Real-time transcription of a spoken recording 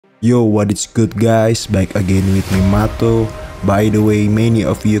Yo, what is good guys, back again with me Matto. By the way, many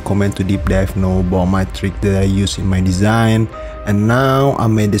of you comment to deep dive know about my trick that I use in my design, and now I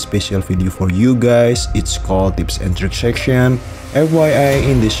made a special video for you guys. It's called tips and trick section. FYI,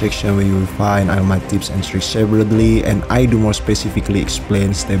 in this section we will find all my tips and tricks separately, and I do more specifically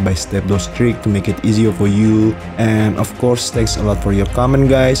explain step by step those tricks to make it easier for you. And of course, thanks a lot for your comment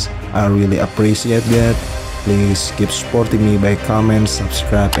guys, I really appreciate that. Please keep supporting me by comment,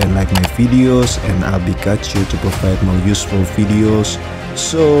 subscribe and like my videos, and I'll be catch you to provide more useful videos.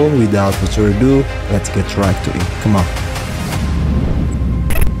 So without further ado, let's get right to it. Come on.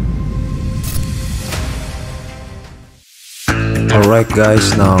 Alright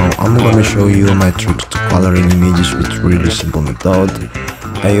guys, now I'm gonna show you my tricks to coloring images with really simple method.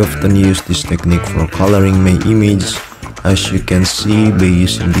 I often use this technique for coloring my image. As you can see, by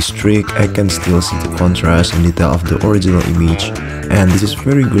using this trick, I can still see the contrast and detail of the original image, and this is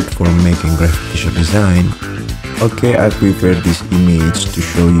very good for making graphic t-shirt design. Okay, I prepared this image to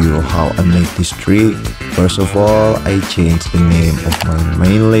show you how I make this trick. First of all, I changed the name of my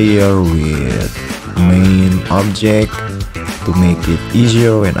main layer with main object to make it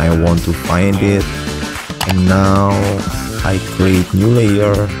easier when I want to find it. And now I create new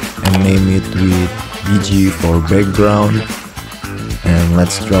layer and name it with BG for background, and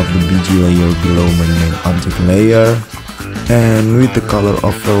let's drop the BG layer below my main object layer. And with the color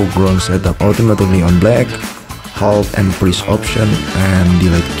of foreground set up automatically on black, Alt and press option and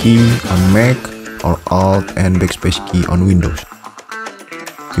delete key on Mac, or Alt and backspace key on Windows.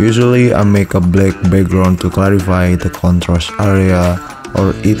 Usually I make a black background to clarify the contrast area,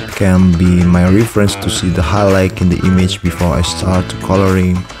 or it can be my reference to see the highlight in the image before I start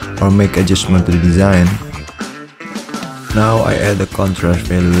coloring or make adjustment to the design. Now I add the contrast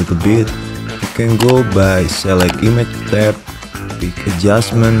value a little bit. You can go by select image tab, pick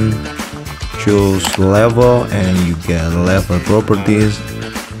adjustment, choose level, and you get level properties.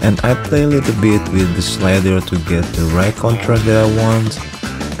 And I play a little bit with the slider to get the right contrast that I want,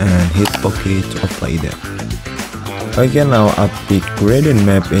 and hit OK to apply that. Okay, now I pick gradient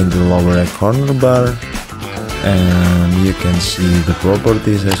map in the lower right corner bar, and you can see the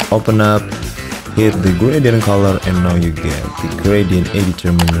properties has opened up. Hit the gradient color, and now you get the gradient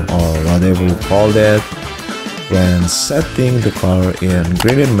editor menu, or whatever you call that. When setting the color in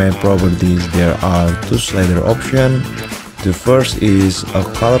gradient map properties, there are two slider options. The first is a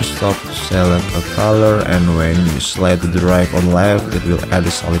color stop to select a color, and when you slide to the right or left, it will add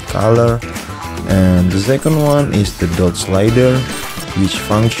a solid color. And the second one is the dot slider, which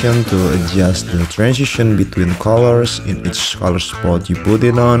function to adjust the transition between colors in each color spot you put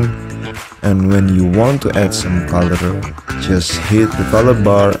it on. And when you want to add some color, just hit the color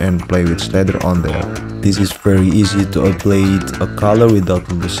bar and play with slider on there. This is very easy to apply a color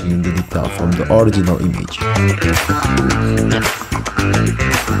without losing the detail from the original image.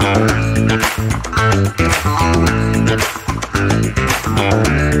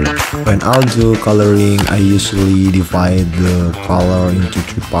 When I'll do coloring, I usually divide the color into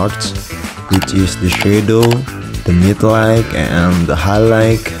three parts, which is the shadow, the midlight, and the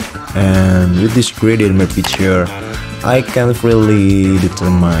highlight. And with this gradient map feature, I can freely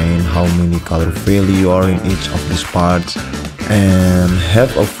determine how many color value are in each of these parts, and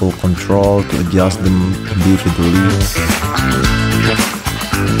have a full control to adjust them individually.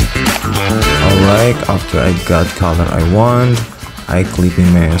 Alright, after I got color I want, I click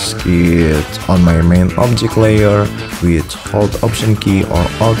and mask it on my main object layer with Hold Option key or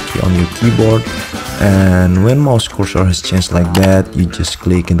Alt key on your keyboard. And when mouse cursor has changed like that, you just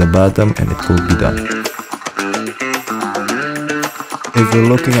click in the bottom and it will be done. If you're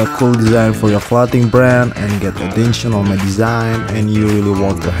looking at cool design for your clothing brand and get attention on my design and you really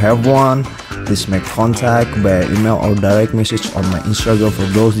want to have one, please make contact by email or direct message on my Instagram for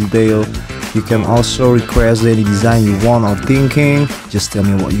those details. You can also request any design you want or thinking. Just tell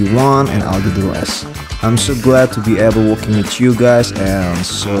me what you want and I'll do the rest. I'm so glad to be able working with you guys, and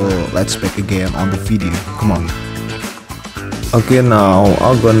so let's back again on the video. Come on. Okay, now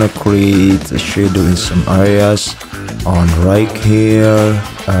I'm gonna create a shadow in some areas. On right here,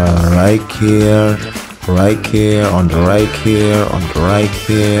 right here, right here, on the right here, on the right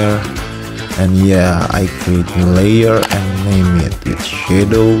here. And yeah, I create a layer and name it with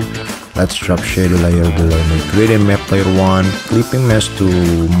shadow. Let's drop shadow layer below my gradient map layer 1, clipping mask to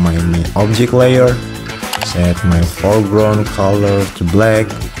my main object layer, set my foreground color to black.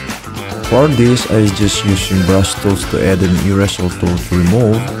 For this, I just using brush tools to add an eraser tool to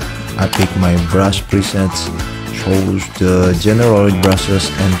remove. I pick my brush presets, chose the general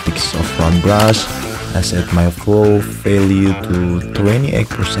brushes and picks a front brush, I set my flow value to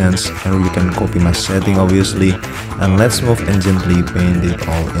 28%, and you can copy my setting obviously, and let's move and gently paint it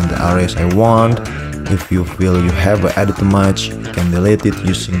all in the areas I want. If you feel you have added too much, you can delete it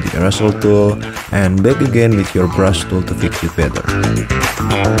using the eraser tool and back again with your brush tool to fix it better.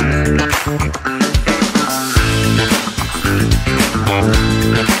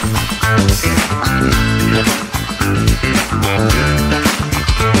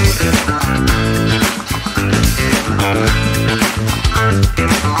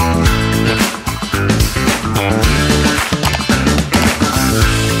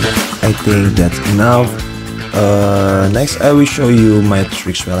 I think that's enough. Next I will show you my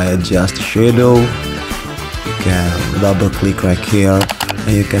tricks while I adjust the shadow. You can double click right here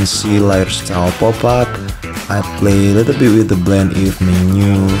and you can see layer style pop up. I play a little bit with the blend if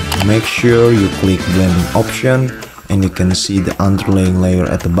menu. Make sure you click blending option and you can see the underlying layer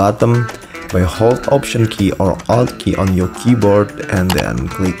at the bottom. By hold option key or alt key on your keyboard and then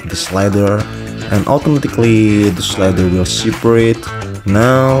click the slider, and automatically the slider will separate.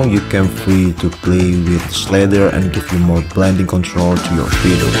 Now you can free to play with the slider and give you more blending control to your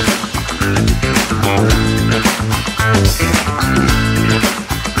shadow.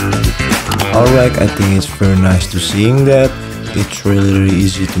 Alright, I think it's very nice to seeing that. It's really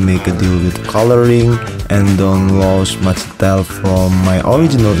easy to make a deal with coloring and don't lose much detail from my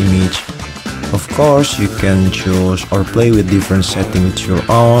original image. Of course, you can choose or play with different settings with your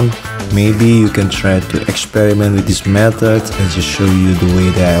own. Maybe you can try to experiment with this method and just show you the way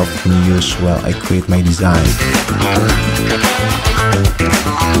that I often use while I create my design.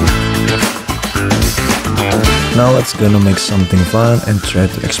 Now let's gonna make something fun and try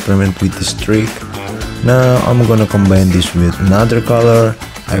to experiment with this trick. Now I'm gonna combine this with another color.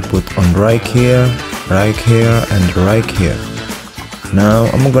 I put on right here, and right here. Now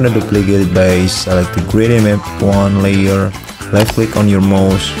I'm gonna duplicate it by select the gradient map 1 layer, left click on your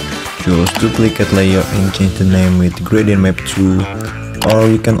mouse, choose duplicate layer and change the name with gradient map 2, or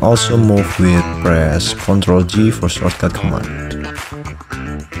you can also move with press Ctrl G for shortcut command.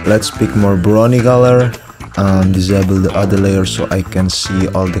 Let's pick more browny color and disable the other layer so I can see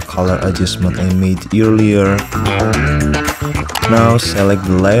all the color adjustment I made earlier. Now select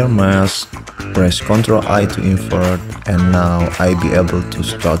the layer mask, press Ctrl I to invert, and now I be able to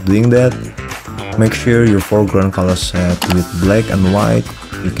start doing that. Make sure your foreground color set with black and white.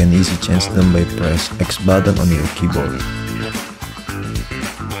 You can easily change them by press X button on your keyboard.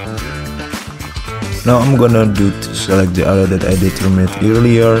 Now I'm gonna do to select the area that I determined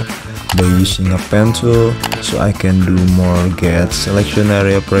earlier by using a pen tool so I can do more get selection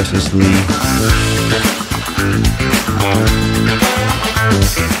area precisely.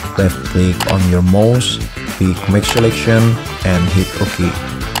 Left click on your mouse, pick make selection and hit OK.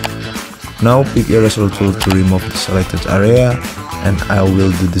 Now pick eraser tool to remove the selected area, and I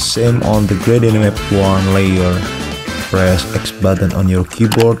will do the same on the gradient map 1 layer. Press X button on your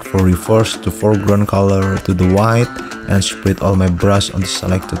keyboard for reverse the foreground color to the white and spread all my brush on the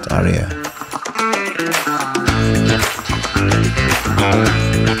selected area.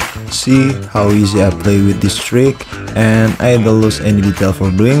 See how easy I play with this trick, and I don't lose any detail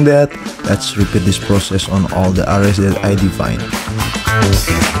for doing that. Let's repeat this process on all the areas that I define.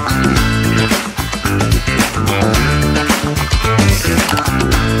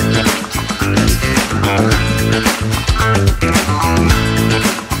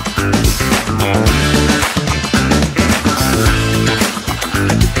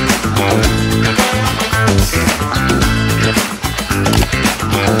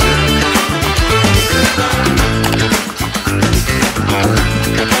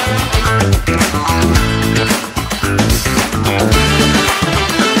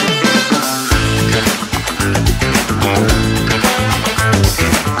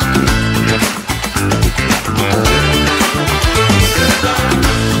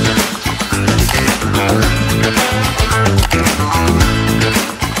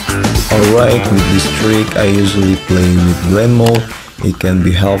 Alright, with this trick I usually play with blend mode. It can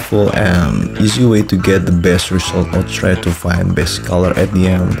be helpful and easy way to get the best result or try to find best color at the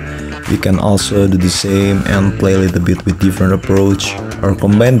end. You can also do the same and play a little bit with different approach, or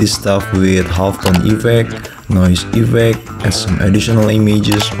combine this stuff with halftone effect, noise effect, and some additional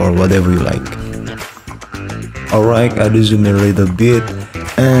images or whatever you like. Alright, I do zoom in a little bit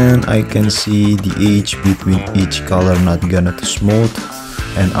and I can see the edge between each color not gonna too smooth,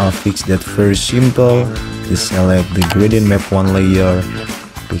 and I'll fix that very simple. Just select the gradient map 1 layer,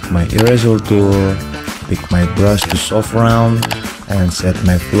 pick my eraser tool, pick my brush to soft round, and set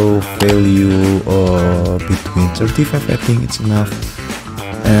my flow value between 35, I think it's enough.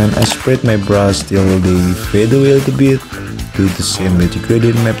 And I spread my brush till they fade away a little bit. Do the same with the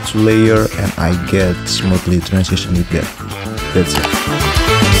gradient map to layer, and I get smoothly transition with that. That's it.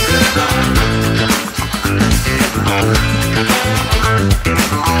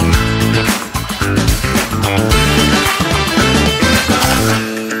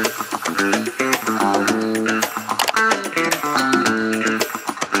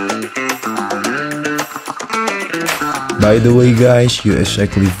 By the way guys, you're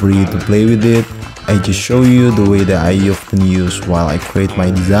exactly free to play with it. I just show you the way that I often use while I create my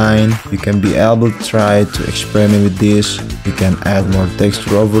design. You can be able to try to experiment with this. You can add more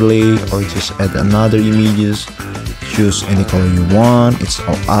texture overlay or just add another images. Choose any color you want, it's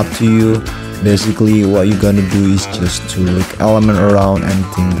all up to you. Basically what you're gonna do is just to look element around and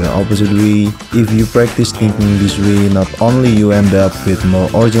think the opposite way. If you practice thinking this way, not only you end up with more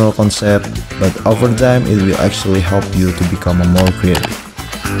original concept, but over time it will actually help you to become a more creative.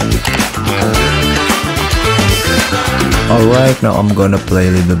 Alright, now I'm gonna play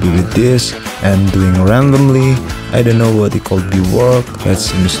a little bit with this and doing randomly. I don't know what it could be work.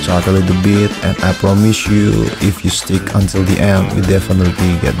 Let's see me start a little bit, and I promise you, if you stick until the end, you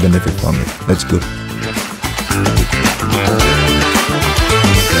definitely get benefit from it. Let's go.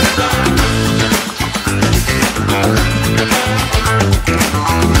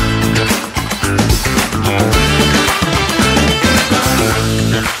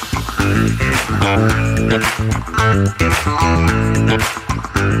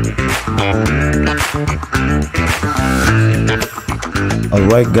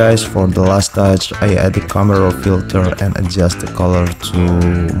 Alright guys, for the last touch, I add the camera filter and adjust the color to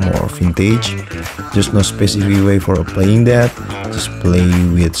more vintage. There's no specific way for applying that, just play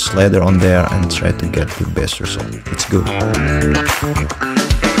with slider on there and try to get the best result. Let's go.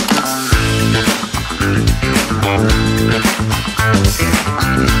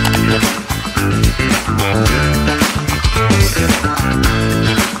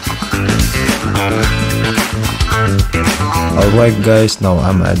 Alright guys, now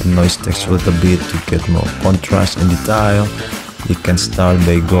I'm adding noise texture a little bit to get more contrast and detail. You can start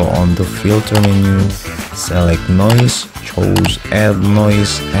by go on the filter menu, select noise, choose add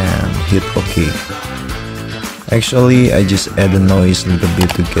noise and hit OK. Actually, I just add the noise a little bit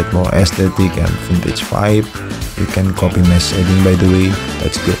to get more aesthetic and vintage vibe. You can copy my setting by the way.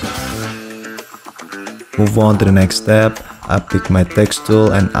 Let's go. Move on to the next step. I pick my text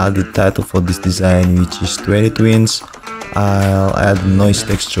tool and add the title for this design, which is 20 Twins. I'll add noise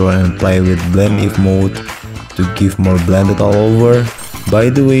texture and play with blend if mode to give more blended all over. By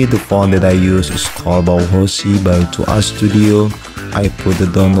the way, the font that I use is called Hoshi by 2R Studio. I put the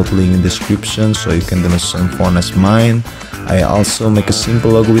download link in the description so you can download the same font as mine. I also make a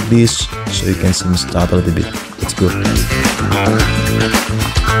simple logo with this so you can see me start a little bit. Let's go.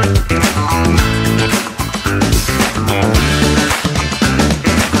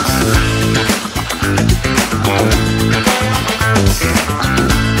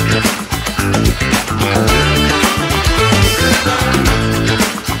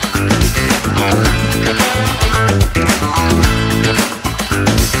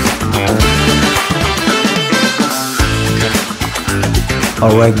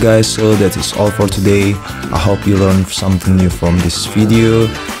 Alright guys, so that is all for today. I hope you learned something new from this video.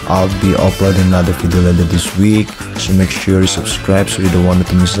 I'll be uploading another video later this week, so make sure you subscribe so you don't want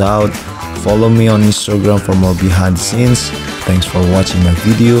to miss out. Follow me on Instagram for more behind the scenes. Thanks for watching my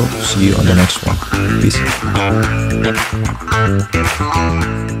video. See you on the next one.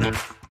 Peace.